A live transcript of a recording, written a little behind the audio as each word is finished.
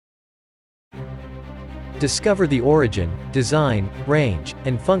Discover the origin, design, range,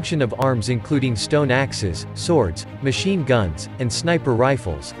 and function of arms including stone axes, swords, machine guns, and sniper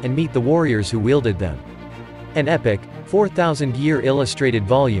rifles, and meet the warriors who wielded them. An epic, 4,000-year illustrated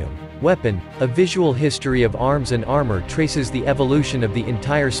volume, Weapon, A Visual History of Arms and Armor traces the evolution of the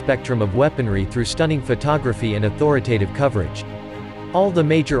entire spectrum of weaponry through stunning photography and authoritative coverage. All the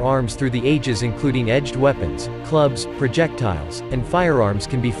major arms through the ages including edged weapons, clubs, projectiles, and firearms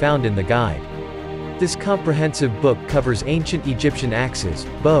can be found in the guide. This comprehensive book covers ancient Egyptian axes,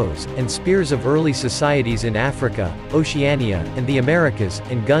 bows, and spears of early societies in Africa, Oceania, and the Americas,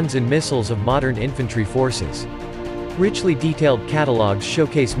 and guns and missiles of modern infantry forces. Richly detailed catalogs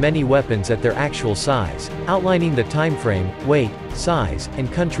showcase many weapons at their actual size, outlining the timeframe, weight, size,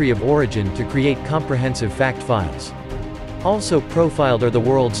 and country of origin to create comprehensive fact files. Also profiled are the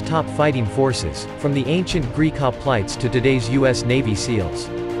world's top fighting forces, from the ancient Greek hoplites to today's U.S. Navy SEALs.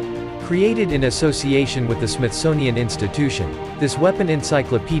 Created in association with the Smithsonian Institution, this weapon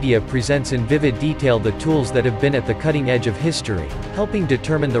encyclopedia presents in vivid detail the tools that have been at the cutting edge of history, helping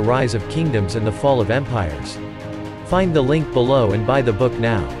determine the rise of kingdoms and the fall of empires. Find the link below and buy the book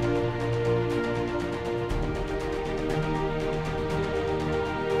now.